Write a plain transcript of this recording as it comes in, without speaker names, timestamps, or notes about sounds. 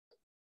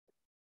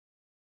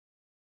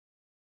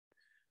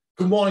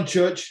Good morning,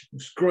 church.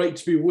 It's great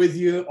to be with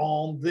you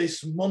on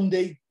this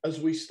Monday as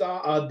we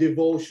start our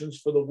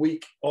devotions for the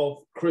week of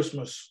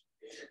Christmas.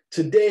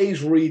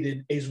 Today's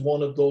reading is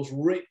one of those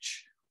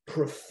rich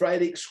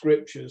prophetic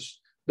scriptures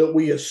that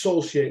we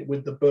associate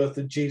with the birth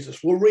of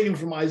Jesus. We're reading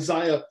from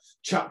Isaiah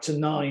chapter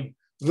 9,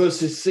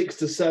 verses 6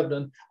 to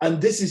 7,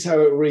 and this is how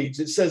it reads.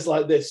 It says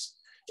like this.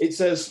 It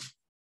says,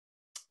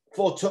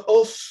 "For to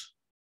us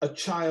a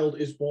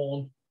child is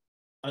born,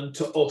 and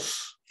to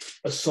us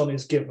a son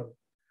is given.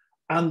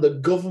 And the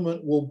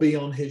government will be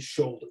on his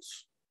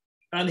shoulders.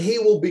 And he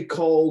will be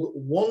called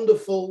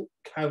Wonderful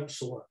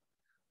Counselor,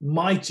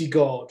 Mighty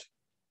God,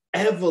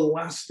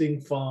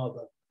 Everlasting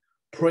Father,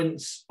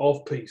 Prince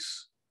of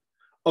Peace.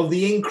 Of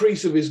the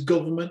increase of his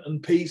government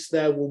and peace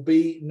there will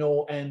be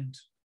no end.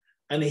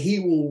 And he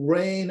will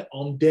reign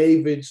on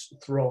David's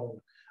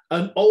throne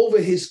and over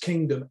his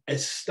kingdom,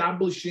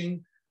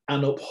 establishing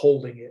and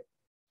upholding it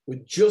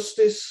with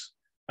justice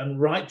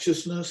and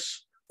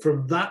righteousness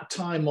from that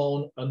time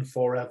on and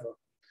forever.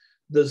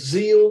 The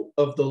zeal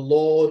of the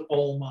Lord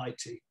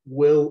Almighty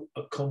will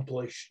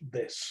accomplish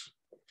this."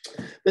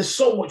 There's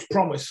so much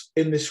promise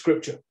in this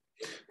scripture.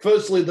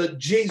 Firstly, that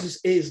Jesus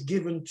is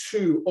given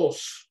to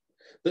us,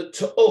 that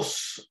to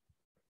us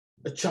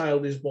a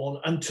child is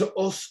born, and to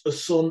us a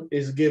son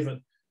is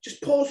given.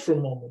 Just pause for a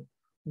moment.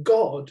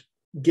 God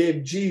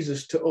gave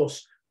Jesus to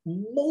us.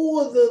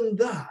 More than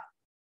that,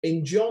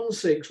 in John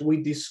 6,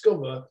 we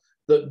discover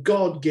that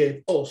God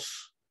gave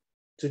us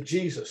to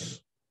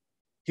Jesus.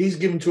 He's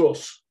given to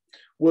us.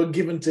 We're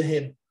given to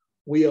him.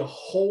 We are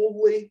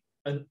wholly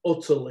and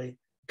utterly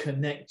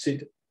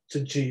connected to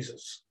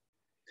Jesus.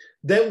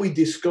 Then we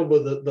discover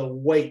that the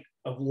weight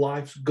of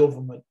life's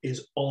government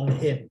is on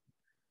him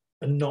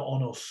and not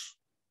on us.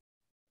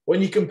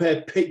 When you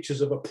compare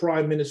pictures of a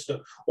prime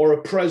minister or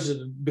a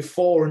president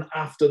before and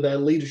after their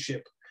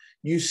leadership,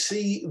 you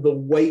see the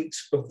weight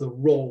of the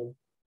role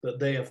that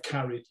they have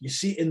carried. You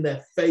see it in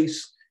their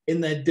face,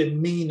 in their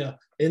demeanor,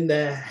 in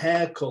their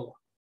hair color.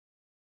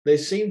 They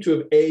seem to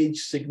have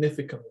aged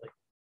significantly.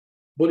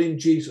 But in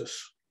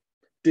Jesus,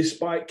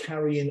 despite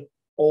carrying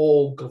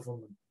all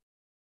government,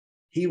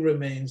 he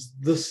remains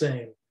the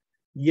same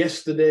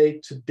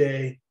yesterday,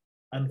 today,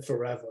 and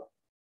forever.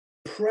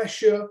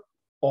 Pressure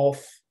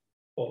off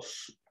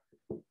us.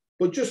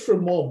 But just for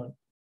a moment,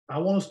 I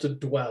want us to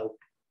dwell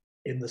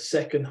in the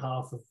second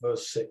half of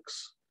verse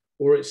 6,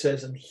 where it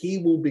says, "And he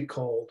will be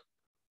called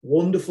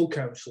Wonderful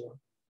Counselor,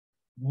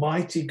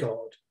 Mighty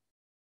God,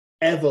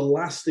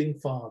 Everlasting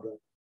Father,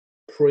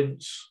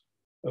 Prince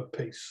of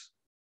Peace."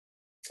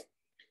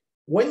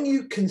 When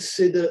you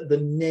consider the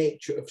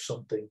nature of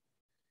something,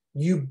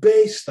 you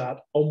base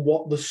that on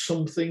what the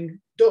something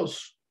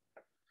does.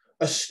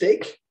 A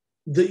stick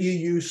that you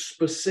use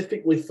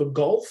specifically for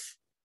golf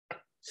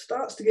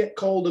starts to get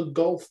called a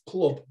golf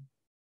club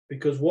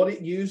because what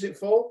it uses it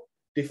for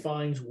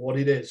defines what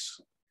it is.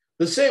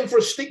 The same for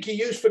a stick you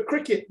use for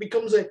cricket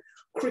becomes a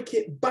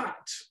cricket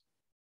bat.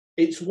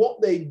 It's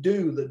what they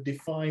do that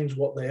defines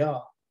what they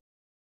are.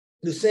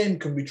 The same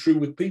can be true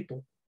with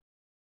people.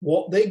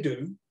 What they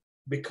do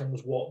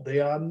becomes what they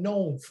are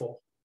known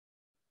for.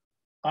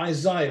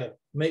 Isaiah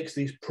makes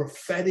these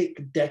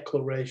prophetic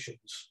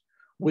declarations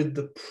with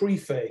the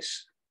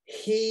preface,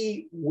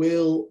 "He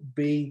will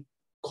be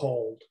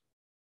called,"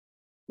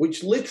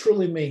 which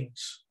literally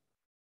means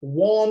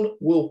one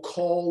will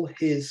call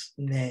his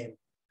name,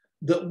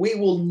 that we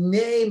will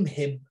name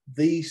him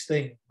these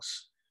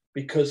things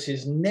because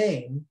his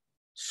name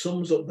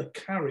sums up the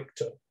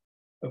character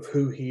of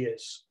who he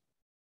is.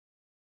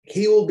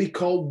 He will be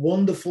called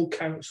Wonderful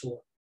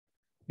Counselor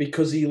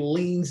because he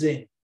leans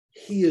in,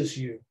 hears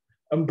you,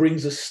 and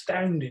brings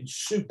astounding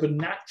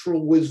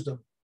supernatural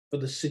wisdom for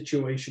the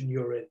situation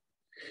you're in.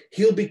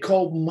 He'll be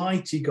called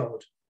Mighty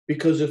God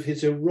because of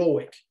his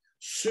heroic,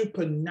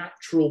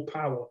 supernatural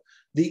power,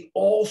 the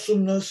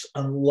awesomeness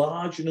and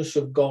largeness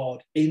of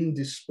God in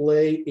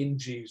display in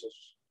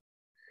Jesus.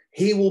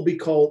 He will be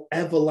called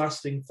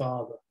Everlasting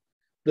Father,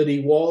 that he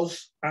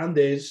was and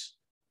is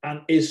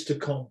to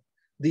come.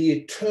 The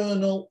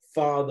eternal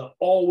Father,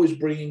 always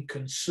bringing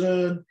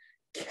concern,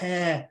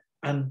 care,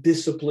 and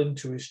discipline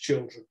to his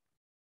children.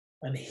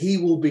 And he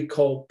will be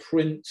called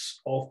Prince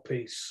of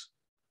Peace,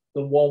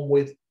 the one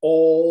with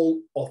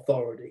all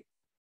authority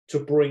to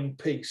bring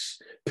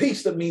peace.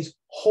 Peace that means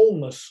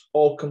wholeness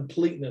or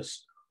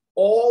completeness.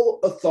 All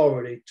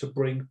authority to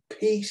bring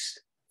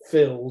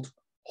peace-filled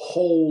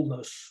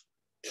wholeness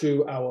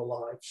to our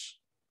lives.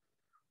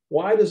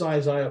 Why does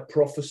Isaiah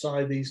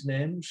prophesy these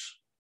names?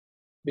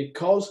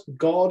 Because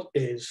God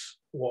is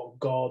what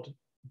God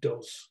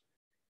does.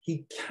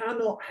 He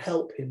cannot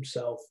help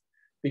himself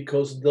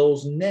because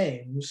those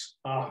names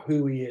are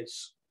who he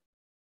is.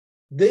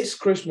 This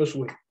Christmas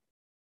week,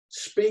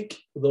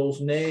 speak those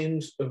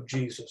names of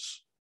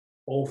Jesus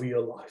over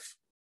your life.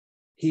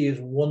 He is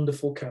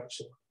Wonderful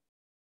Counselor,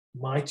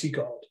 Mighty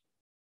God,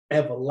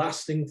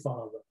 Everlasting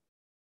Father,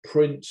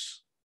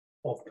 Prince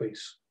of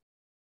Peace.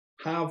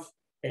 Have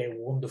a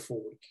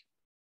wonderful week.